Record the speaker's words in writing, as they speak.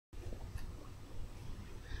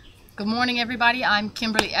Good morning, everybody. I'm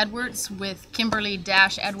Kimberly Edwards with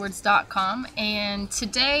Kimberly-Edwards.com, and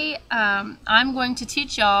today I'm going to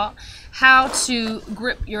teach y'all how to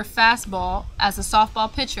grip your fastball as a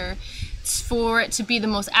softball pitcher for it to be the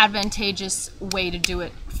most advantageous way to do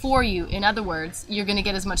it for you. In other words, you're going to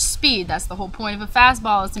get as much speed. That's the whole point of a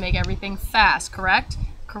fastball, is to make everything fast, correct?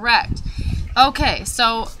 Correct. Okay,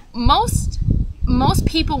 so most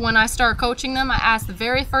people, when I start coaching them, I ask, the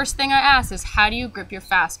very first thing I ask is, how do you grip your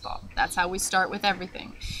fastball? That's how we start with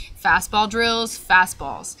everything. Fastball drills,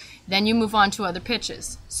 fastballs. Then you move on to other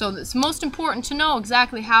pitches. So it's most important to know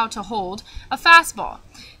exactly how to hold a fastball.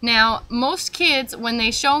 Now, most kids, when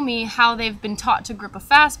they show me how they've been taught to grip a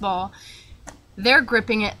fastball, they're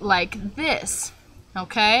gripping it like this,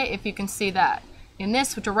 okay? If you can see that, in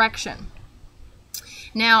this direction.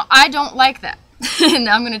 Now, I don't like that. And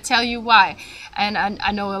I'm going to tell you why. And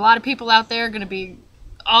I know a lot of people out there are going to be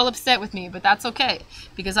all upset with me, but that's okay,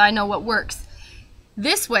 because I know what works.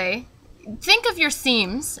 This way, think of your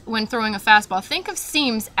seams when throwing a fastball. Think of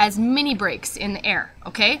seams as mini brakes in the air,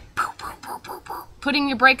 okay? Putting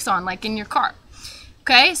your brakes on like in your car.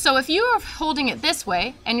 Okay, so if you are holding it this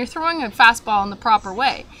way and you're throwing a fastball in the proper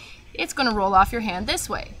way, it's going to roll off your hand this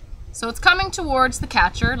way. So it's coming towards the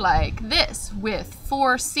catcher like this, with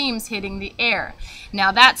 4 seams hitting the air.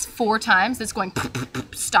 Now that's 4 times. It's going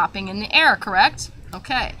stopping in the air, correct?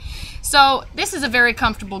 Okay. So this is a very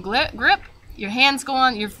comfortable grip. Your hands go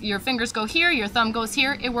on, your fingers go here, your thumb goes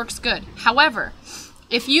here. It works good. However,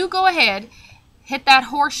 if you go ahead, hit that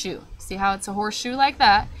horseshoe. See how it's a horseshoe like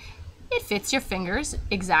that? It fits your fingers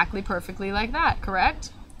exactly perfectly like that,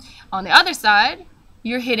 correct? On the other side,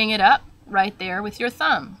 you're hitting it up right there with your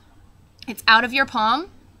thumb. It's out of your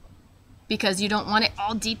palm because you don't want it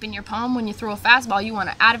all deep in your palm when you throw a fastball. You want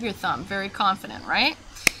it out of your thumb. Very confident, right?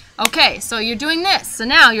 Okay, so you're doing this. So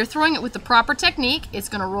now you're throwing it with the proper technique. It's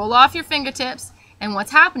going to roll off your fingertips. And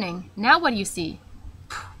what's happening? Now what do you see?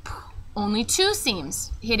 Only 2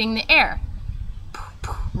 seams hitting the air,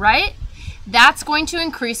 right? That's going to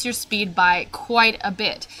increase your speed by quite a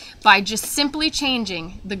bit by just simply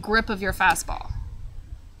changing the grip of your fastball.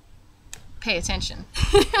 Pay attention.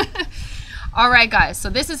 All right, guys, so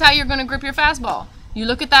this is how you're going to grip your fastball. You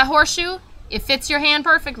look at that horseshoe, it fits your hand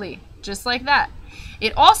perfectly, just like that.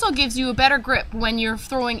 It also gives you a better grip when you're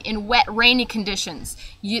throwing in wet, rainy conditions.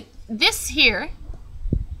 This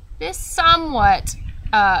somewhat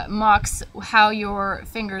mocks how your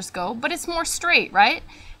fingers go, but it's more straight, right?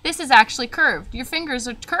 This is actually curved. Your fingers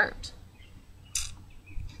are curved.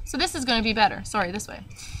 So this is going to be better. Sorry, this way.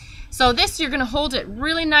 So this, you're going to hold it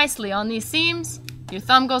really nicely on these seams. Your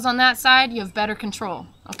thumb goes on that side. You have better control,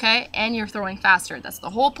 okay? And you're throwing faster. That's the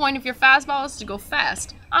whole point of your fastball, is to go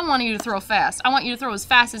fast. I want you to throw fast. I want you to throw as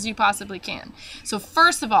fast as you possibly can. So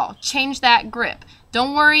first of all, change that grip.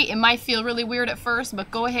 Don't worry, it might feel really weird at first, but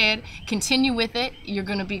go ahead, continue with it. You're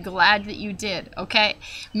going to be glad that you did, okay?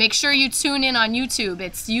 Make sure you tune in on YouTube.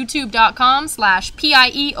 It's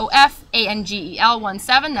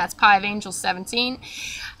youtube.com/PIEOFANGEL17. That's Pie of Angels 17.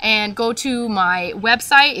 And go to my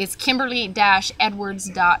website. It's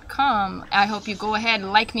Kimberly-Edwards.com. I hope you go ahead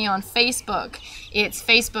and like me on Facebook. It's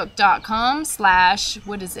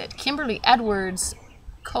facebook.com/what is it? Kimberly Edwards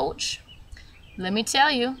Coach. Let me tell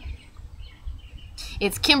you.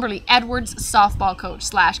 It's Kimberly Edwards Softball Coach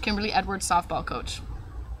 /Kimberly Edwards Softball Coach.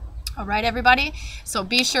 All right, everybody. So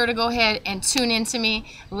be sure to go ahead and tune in to me.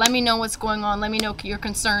 Let me know what's going on. Let me know your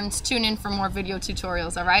concerns. Tune in for more video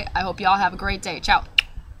tutorials. All right. I hope you all have a great day. Ciao.